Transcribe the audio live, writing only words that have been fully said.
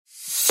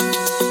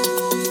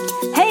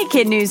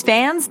Kid News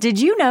fans,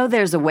 did you know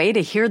there's a way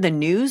to hear the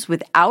news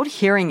without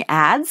hearing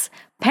ads?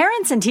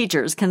 Parents and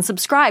teachers can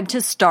subscribe to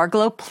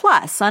Starglow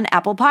Plus on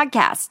Apple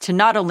Podcasts to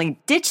not only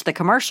ditch the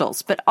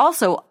commercials, but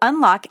also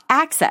unlock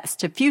access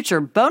to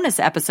future bonus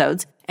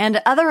episodes and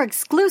other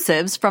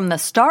exclusives from the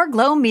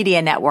Starglow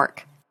Media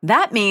Network.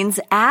 That means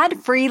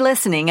ad-free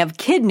listening of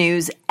kid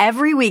news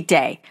every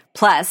weekday,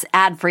 plus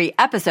ad-free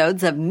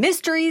episodes of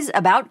mysteries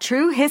about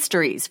true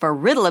histories for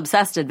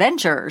riddle-obsessed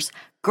adventurers,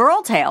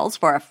 girl tales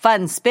for a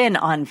fun spin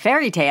on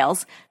fairy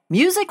tales,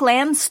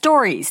 Musicland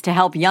stories to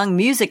help young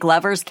music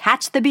lovers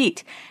catch the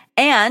beat,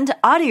 and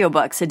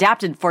audiobooks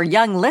adapted for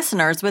young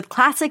listeners with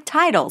classic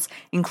titles,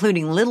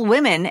 including Little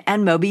Women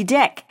and Moby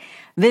Dick.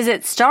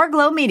 Visit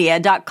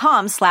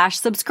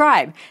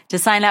starglowmedia.com/subscribe to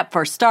sign up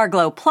for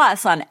Starglow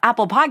Plus on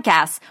Apple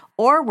Podcasts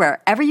or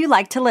wherever you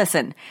like to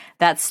listen.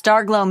 That's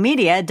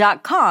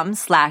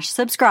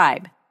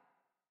starglowmedia.com/subscribe.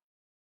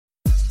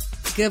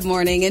 Good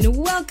morning and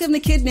welcome to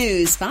Kid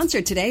News,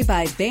 sponsored today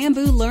by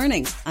Bamboo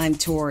Learning. I'm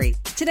Tori.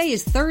 Today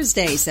is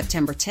Thursday,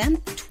 September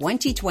 10th,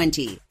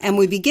 2020. And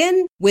we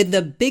begin with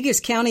the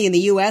biggest county in the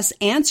U.S.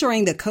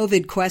 answering the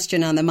COVID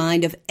question on the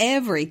mind of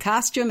every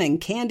costume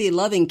and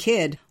candy-loving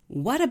kid.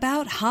 What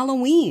about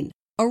Halloween?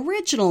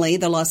 Originally,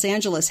 the Los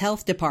Angeles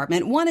Health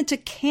Department wanted to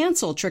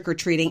cancel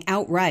trick-or-treating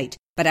outright,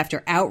 but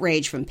after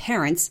outrage from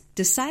parents,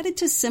 decided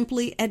to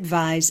simply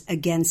advise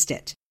against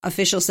it.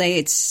 Officials say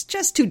it's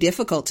just too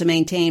difficult to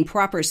maintain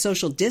proper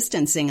social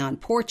distancing on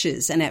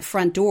porches and at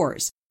front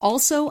doors.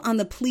 Also on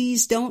the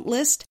please don't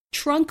list,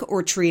 trunk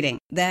or treating,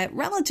 that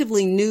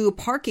relatively new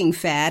parking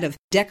fad of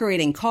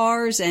decorating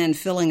cars and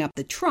filling up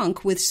the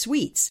trunk with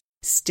sweets.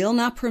 Still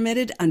not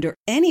permitted under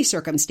any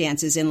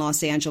circumstances in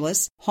Los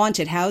Angeles,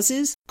 haunted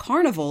houses,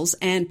 carnivals,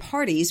 and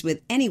parties with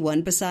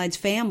anyone besides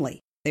family.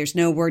 There's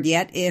no word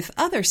yet if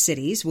other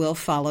cities will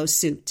follow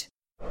suit.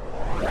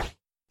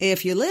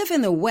 If you live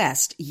in the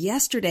West,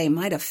 yesterday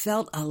might have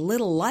felt a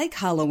little like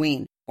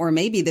Halloween, or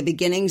maybe the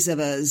beginnings of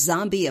a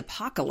zombie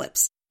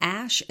apocalypse.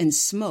 Ash and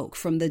smoke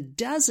from the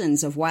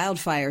dozens of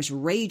wildfires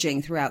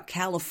raging throughout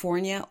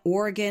California,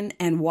 Oregon,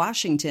 and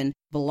Washington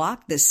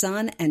blocked the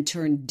sun and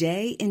turned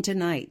day into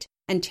night.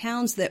 And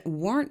towns that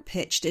weren't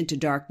pitched into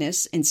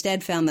darkness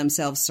instead found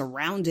themselves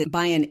surrounded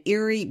by an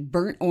eerie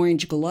burnt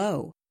orange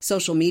glow.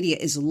 Social media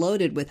is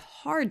loaded with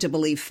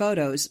hard-to-believe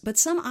photos, but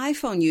some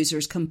iPhone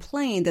users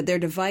complained that their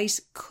device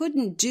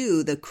couldn't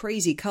do the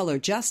crazy color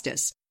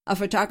justice. A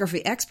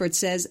photography expert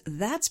says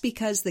that's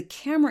because the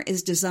camera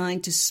is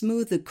designed to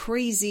smooth the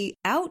crazy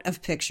out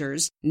of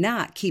pictures,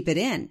 not keep it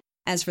in.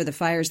 As for the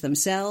fires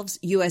themselves,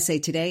 USA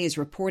Today is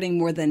reporting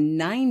more than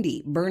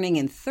 90 burning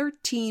in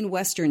 13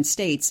 western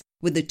states,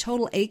 with the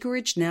total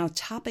acreage now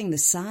topping the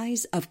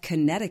size of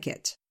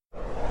Connecticut.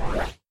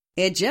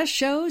 It just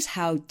shows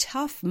how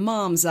tough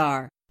moms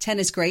are.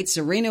 Tennis great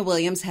Serena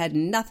Williams had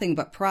nothing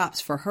but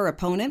props for her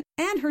opponent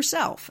and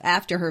herself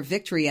after her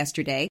victory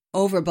yesterday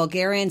over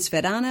Bulgarian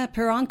Svetlana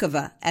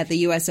Pironkova at the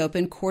U.S.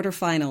 Open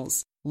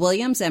quarterfinals.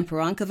 Williams and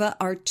Pironkova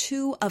are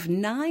 2 of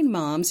 9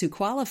 moms who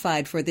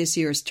qualified for this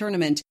year's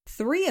tournament,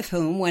 3 of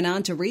whom went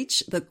on to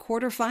reach the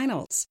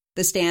quarterfinals.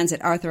 The stands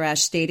at Arthur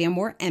Ashe Stadium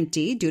were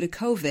empty due to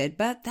COVID,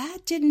 but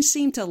that didn't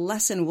seem to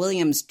lessen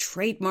Williams'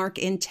 trademark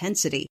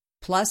intensity.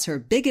 Plus, her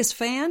biggest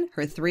fan,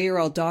 her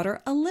 3-year-old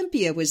daughter,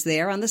 Olympia, was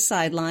there on the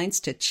sidelines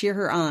to cheer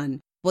her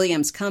on.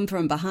 Williams'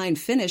 come-from-behind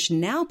finish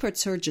now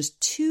puts her just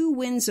 2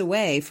 wins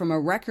away from a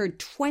record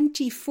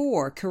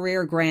 24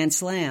 career Grand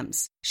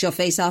Slams. She'll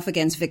face off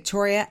against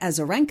Victoria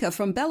Azarenka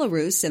from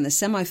Belarus in the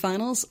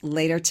semifinals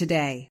later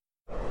today.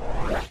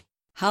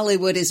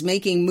 Hollywood is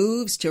making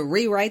moves to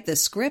rewrite the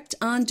script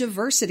on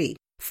diversity.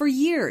 For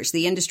years,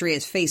 the industry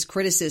has faced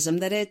criticism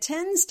that it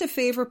tends to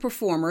favor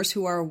performers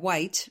who are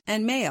white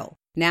and male.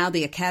 Now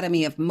the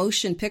Academy of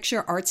Motion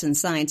Picture Arts and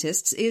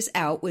Scientists is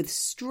out with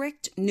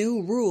strict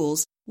new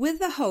rules with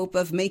the hope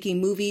of making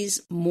movies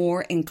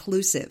more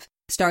inclusive.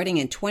 Starting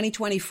in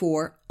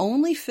 2024,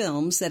 only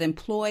films that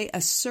employ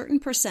a certain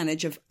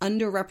percentage of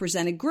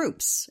underrepresented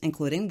groups,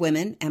 including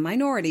women and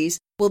minorities,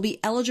 will be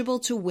eligible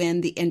to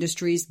win the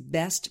industry's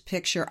Best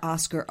Picture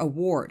Oscar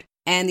award.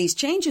 And these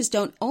changes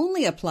don't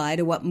only apply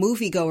to what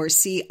moviegoers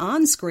see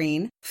on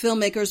screen.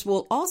 Filmmakers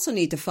will also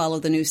need to follow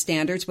the new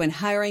standards when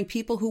hiring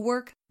people who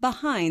work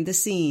behind the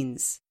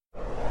scenes.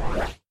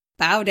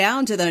 Bow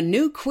down to the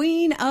new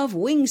queen of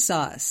wing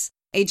sauce.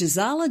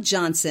 Ajazala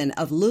Johnson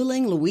of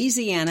Luling,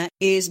 Louisiana,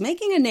 is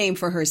making a name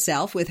for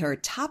herself with her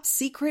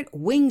top-secret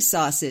wing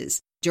sauces.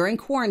 During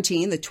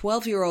quarantine, the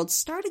 12-year-old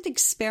started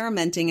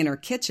experimenting in her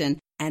kitchen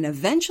and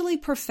eventually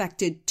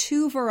perfected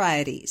 2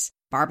 varieties,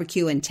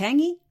 barbecue and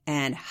tangy,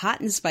 and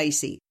hot and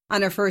spicy.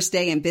 On her first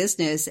day in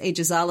business,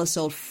 Ajazala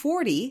sold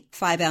 40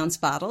 5-ounce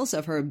bottles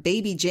of her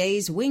Baby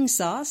J's wing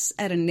sauce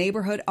at a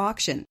neighborhood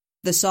auction.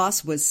 The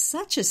sauce was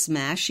such a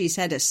smash, she's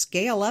had to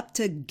scale up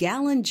to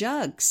gallon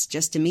jugs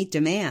just to meet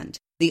demand.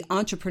 The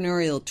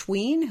entrepreneurial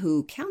Tween,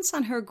 who counts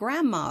on her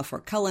grandma for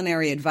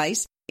culinary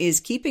advice, is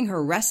keeping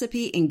her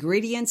recipe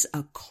ingredients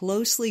a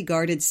closely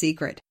guarded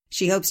secret.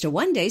 She hopes to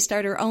one day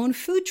start her own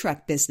food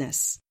truck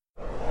business.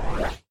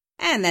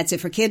 And that's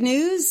it for Kid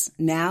News.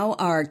 Now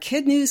our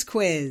Kid News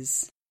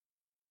quiz.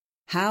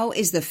 How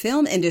is the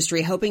film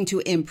industry hoping to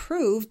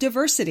improve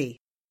diversity?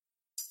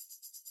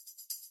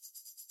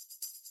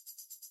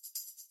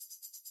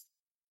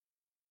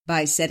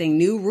 By setting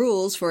new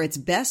rules for its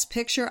Best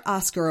Picture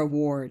Oscar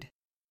award.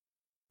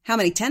 How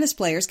many tennis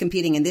players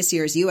competing in this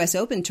year's U.S.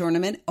 Open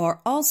tournament are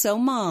also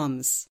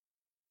moms?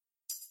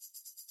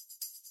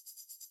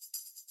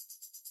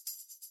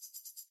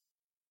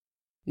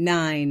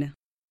 Nine.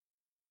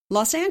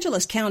 Los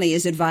Angeles County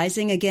is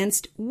advising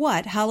against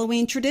what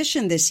Halloween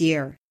tradition this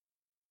year?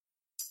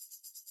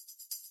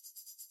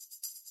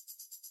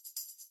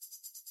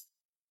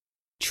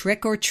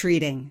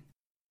 Trick-or-treating.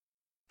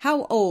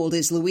 How old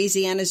is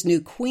Louisiana's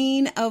new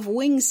queen of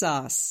wing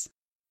sauce?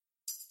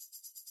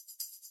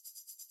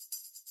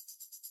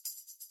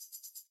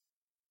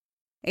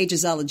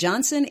 Ajazala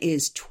Johnson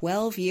is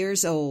 12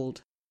 years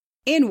old.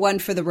 In One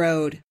for the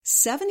Road,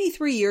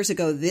 73 years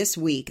ago this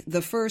week,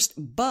 the first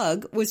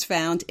bug was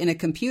found in a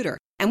computer.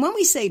 And when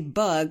we say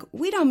bug,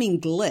 we don't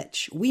mean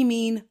glitch. We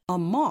mean a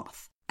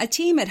moth. A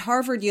team at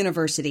Harvard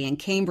University in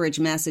Cambridge,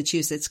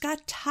 Massachusetts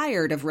got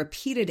tired of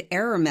repeated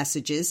error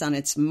messages on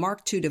its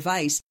Mark II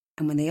device,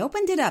 and when they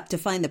opened it up to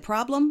find the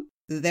problem,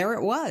 there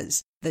it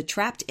was. The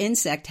trapped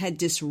insect had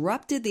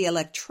disrupted the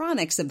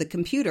electronics of the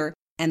computer,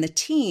 and the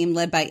team,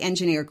 led by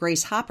engineer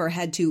Grace Hopper,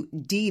 had to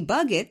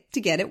debug it to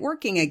get it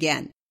working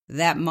again.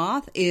 That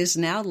moth is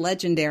now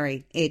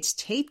legendary. It's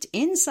taped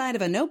inside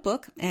of a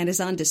notebook and is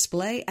on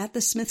display at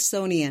the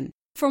Smithsonian.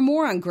 For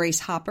more on Grace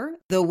Hopper,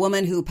 the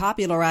woman who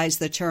popularized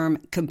the term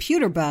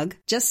computer bug,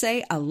 just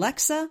say,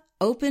 Alexa,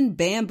 open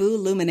bamboo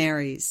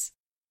luminaries.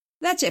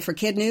 That's it for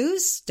Kid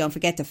News. Don't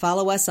forget to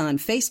follow us on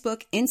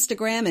Facebook,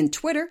 Instagram, and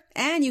Twitter.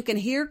 And you can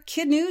hear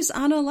Kid News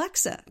on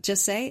Alexa.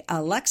 Just say,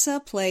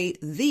 Alexa, play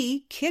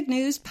the Kid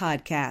News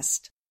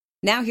podcast.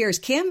 Now here's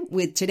Kim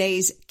with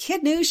today's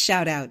Kid News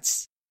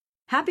shoutouts.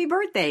 Happy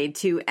birthday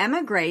to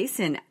Emma Grace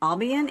in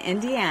Albion,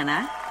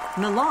 Indiana,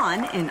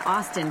 Milan in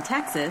Austin,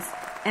 Texas,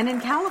 and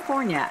in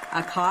California,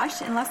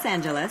 Akash in Los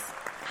Angeles,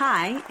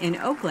 Hi in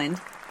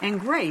Oakland, and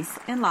Grace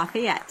in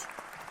Lafayette.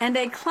 And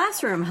a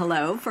classroom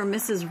hello for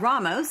Mrs.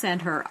 Ramos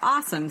and her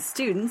awesome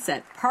students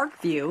at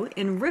Parkview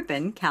in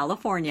Ripon,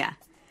 California.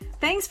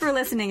 Thanks for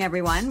listening,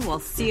 everyone. We'll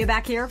see you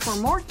back here for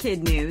more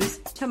Kid News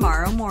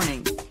tomorrow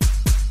morning.